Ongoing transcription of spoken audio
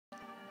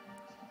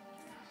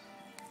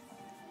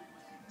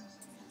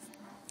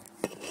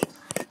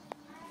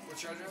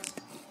What's your address?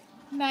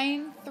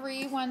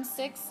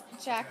 9316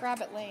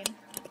 Jackrabbit Lane.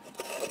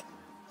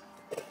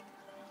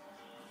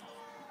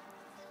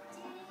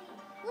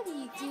 What do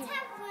you do? Let's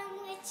have one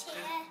more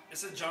chair.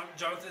 Is it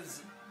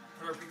Jonathan's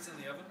put our pizza in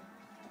the oven?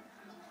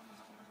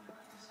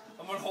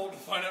 I'm on hold to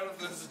find out if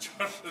there's a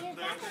Jonathan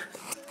there.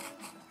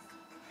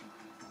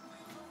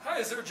 Hi,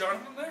 is there a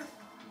Jonathan there?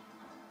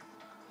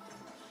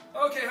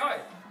 Okay, hi.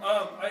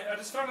 I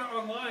just found out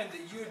online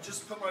that you had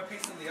just put my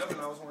pizza in the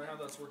oven. I was wondering how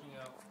that's working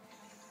out.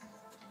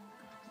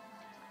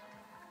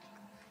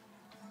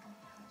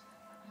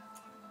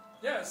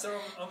 Yeah, so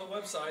on the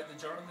website, the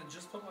Jonathan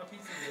just put my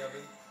pizza in the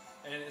oven,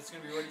 and it's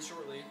going to be ready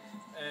shortly.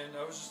 And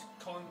I was just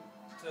calling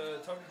to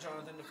talk to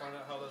Jonathan to find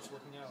out how that's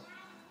working out.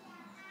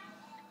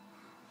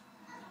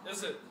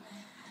 Is it?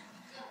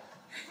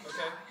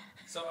 Okay.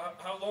 So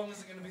how long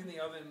is it going to be in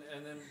the oven,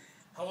 and then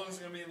how long is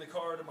it going to be in the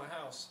car to my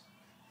house?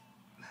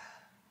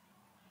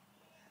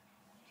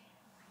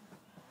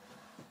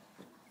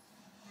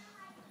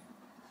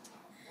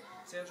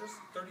 Address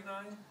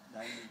 39?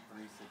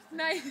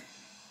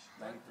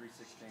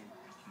 9316.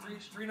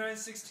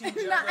 3916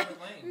 Jackrabbit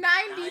Lane.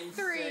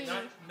 93.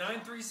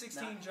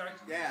 9316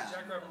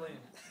 Jackrabbit Lane.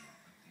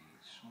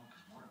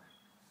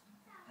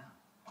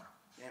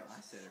 Yeah,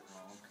 I said it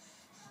wrong.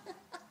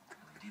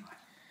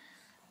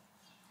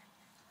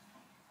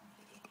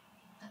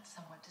 That's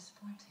somewhat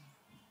disappointing.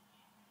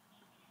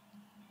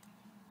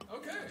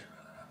 Okay.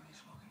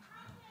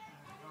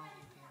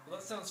 Well,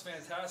 that sounds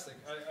fantastic.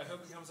 I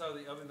hope it comes out of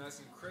the oven nice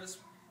and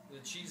crisp, the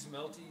cheese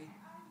melty,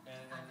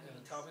 and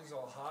the toppings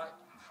all hot.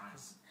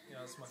 You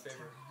know, it's my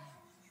favorite.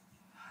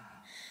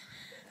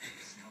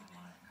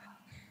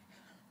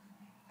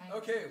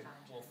 Okay,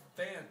 well,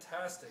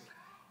 fantastic.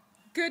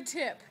 Good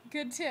tip.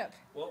 Good tip.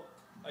 Well,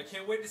 I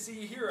can't wait to see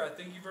you here. I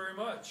thank you very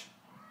much.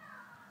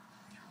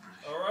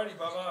 Alrighty,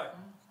 bye-bye.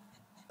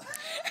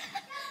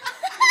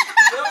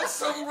 That was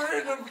some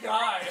random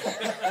guy.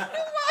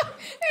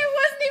 It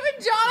wasn't even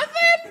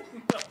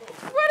Jonathan? No.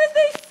 What did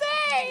they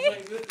say?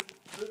 Like,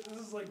 this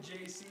is like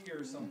JC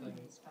or something.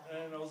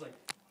 And I was like,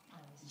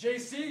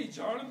 JC,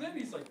 Jonathan?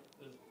 He's like,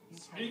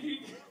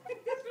 speaking?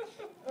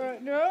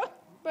 No,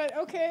 but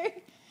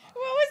okay. What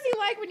was he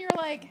like when you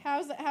were like,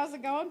 how's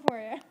it going for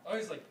you? Oh,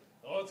 he's like,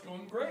 oh, it's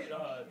going great.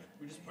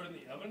 We just put it in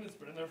the oven. It's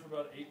been in there for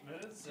about 8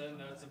 minutes,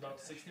 and it's about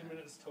 60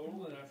 minutes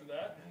total. And after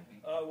that,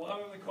 we'll have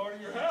it in the car to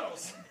your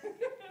house.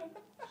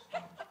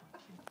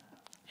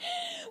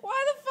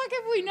 Why the fuck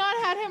have we not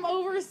had him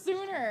over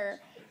sooner?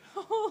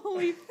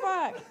 Holy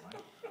fuck.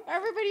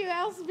 Everybody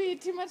else would be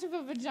too much of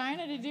a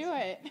vagina to do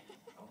it.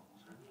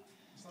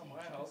 It's not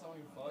my house. I don't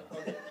give a fuck.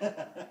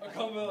 I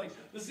call him like,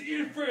 this is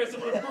Edith France. I'm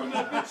going to burn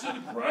that bitch to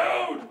the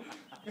ground.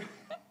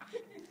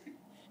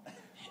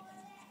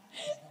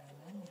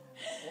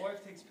 My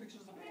wife takes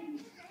pictures of me.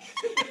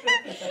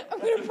 I'm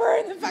going to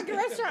burn the fucking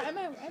restaurant.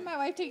 And my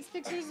wife takes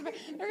pictures of it.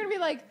 They're going to be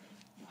like,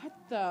 what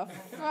the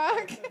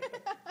fuck?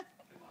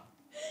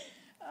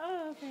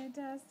 Oh,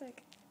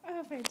 fantastic.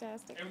 Oh,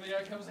 fantastic. And when the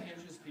guy comes and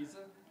hands you his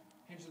pizza,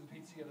 hands you the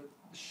pizza, you gotta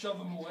shove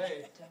him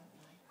away. Get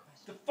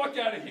the fuck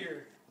out of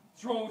here.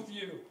 What's wrong with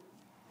you?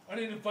 I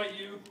didn't invite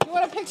you. You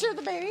want a picture of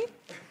the baby?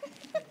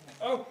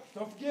 Oh,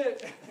 don't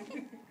forget.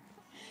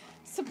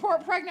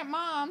 Support pregnant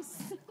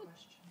moms.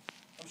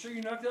 I'm sure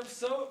you knocked up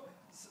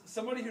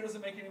somebody who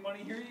doesn't make any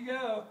money. Here you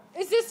go.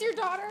 Is this your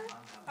daughter?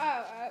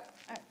 Oh,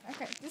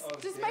 okay.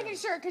 Just yeah. making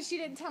sure, because she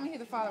didn't tell me who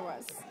the father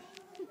was.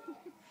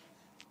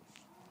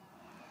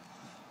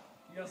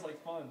 You guys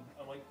like fun.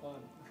 I like fun.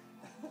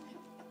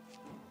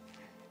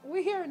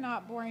 We are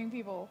not boring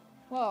people.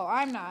 Well,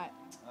 I'm not.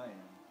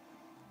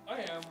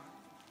 I am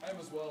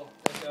as well.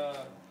 Like, as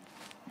I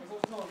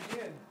was telling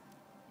Ian,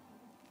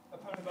 I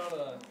pound about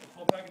a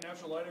 12-pack of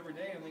Natural Light every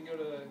day and then go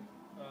to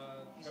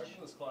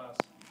calculus class.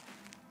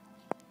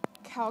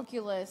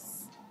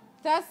 Calculus.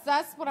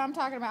 That's what I'm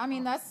talking about. I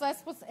mean, that's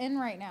what's in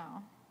right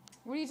now.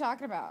 What are you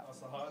talking about? That's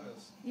the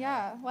hottest.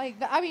 Yeah, like,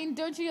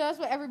 don't you know that's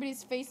what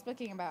everybody's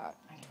Facebooking about?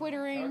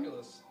 Twittering.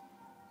 Calculus.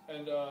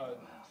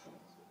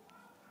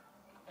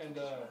 And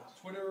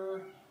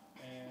Twitter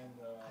and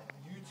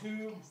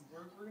YouTube.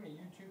 We're going to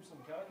YouTube some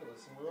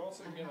calculus, and we're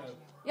also going to...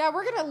 Yeah,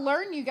 we're going to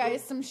learn you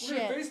guys some We're shit.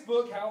 going to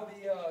Facebook how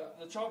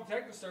the Child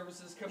Protective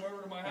Services come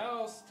over to my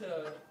house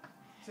to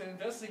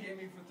investigate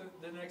me for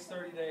the next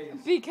 30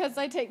 days. Because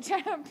I take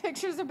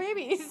pictures of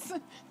babies.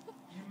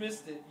 You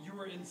missed it. You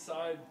were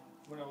inside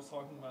when I was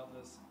talking about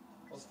this.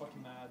 I was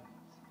fucking mad.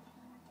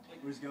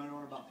 What was going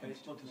on about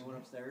Facebook and went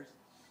upstairs?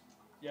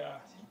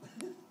 Yeah.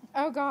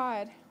 Oh,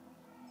 God.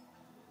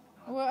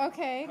 Well,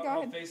 okay, go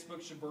How ahead.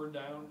 Facebook should burn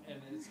down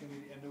and it's going to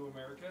be the end of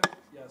America?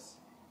 Yes.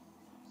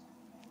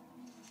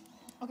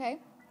 Okay.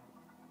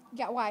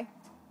 Yeah, why?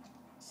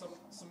 Some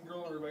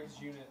girl in Rebecca's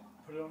unit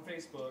put it on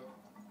Facebook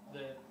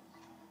that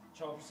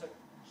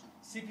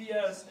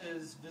CPS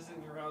is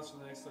visiting her house for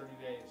the next 30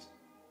 days.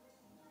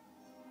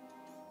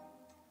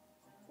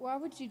 Why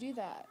would you do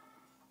that?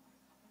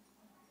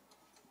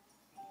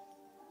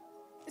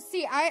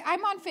 See,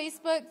 I'm on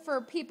Facebook for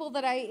people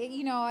that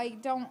I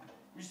don't...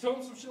 You just told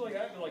them some shit like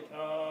that, and they're like,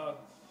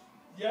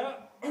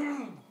 yeah,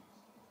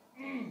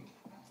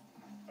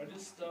 I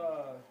just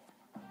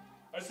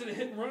did a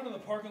hit and run in the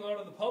parking lot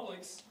of the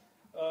Publix.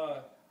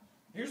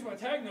 Here's my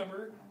tag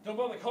number. Don't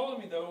bother calling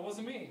me though. It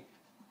wasn't me.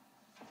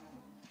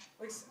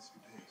 Like,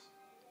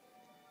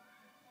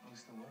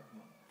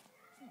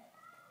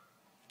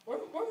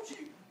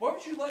 why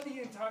would you let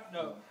Ian talk?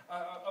 No,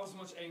 I was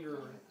much angrier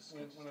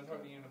when I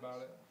talked to Ian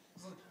about it.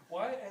 Like,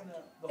 why and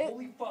the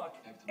holy fuck?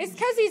 It's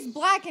because he's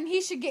black and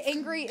he should get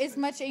angry as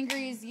much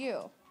angry as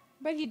you.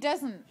 But he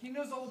doesn't. He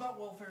knows all about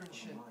welfare and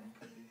shit.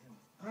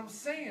 But I'm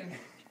saying.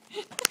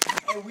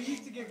 Hey, we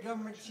used to get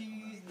government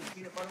cheese and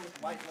peanut butter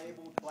with white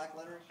label with black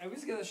letters. I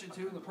used to get that shit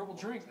too in the purple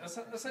drink.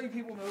 That's how you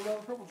people know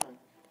about the purple drink.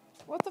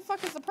 What the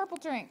fuck is the purple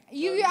drink? I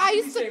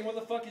used to saying, what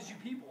the fuck is you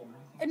people?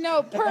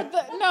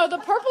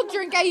 the purple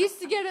drink I used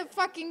to get at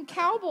fucking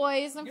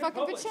Cowboys and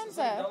fucking Publix, it's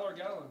like Vicenza. $1 a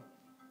gallon.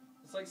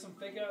 It's like some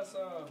fake ass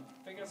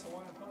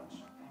Hawaiian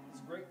punch.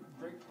 It's a great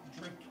drink.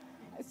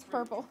 It's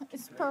purple.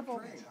 It's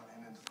purple. It's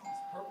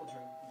purple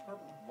drink.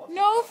 Purple.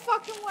 No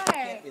fucking way.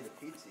 Can't be the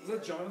pizza. Is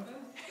that Jonathan?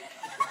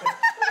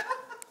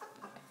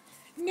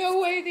 No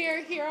way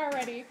they're here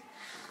already.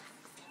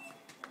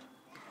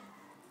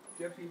 Do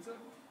you have pizza?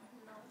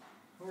 No.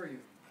 Who are you?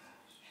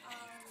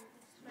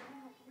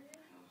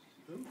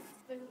 Who?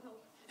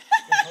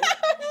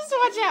 Just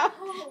watch out.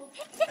 Come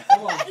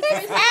on.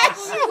 It's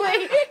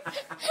Ashley.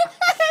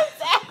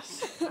 It's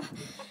Ashley.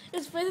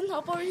 Is Faith and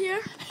Help over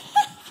here?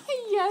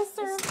 Yes,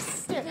 sir.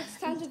 It's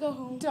time to go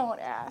home. Don't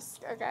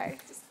ask, okay?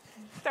 Just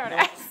don't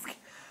ask.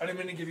 I didn't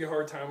mean to give you a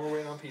hard time. We're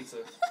waiting on pizza.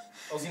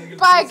 I was gonna give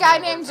By a pizza guy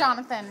hard named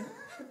time. Jonathan.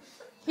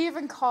 He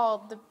even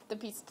called the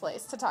pizza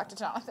place to talk to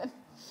Jonathan.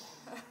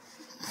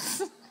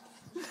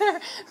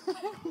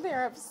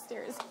 they're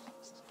upstairs.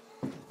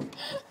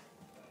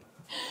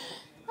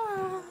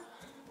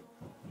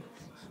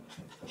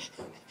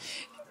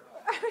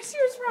 She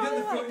was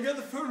probably like, You got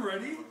the food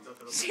ready?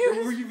 she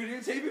was, Were you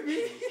videotaping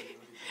me?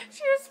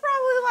 she was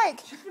probably like,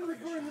 She's been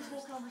recording this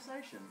whole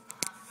conversation.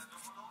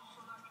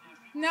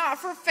 not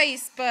for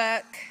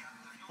Facebook.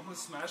 I'm gonna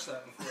smash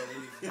that before I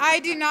leave. I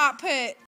do not put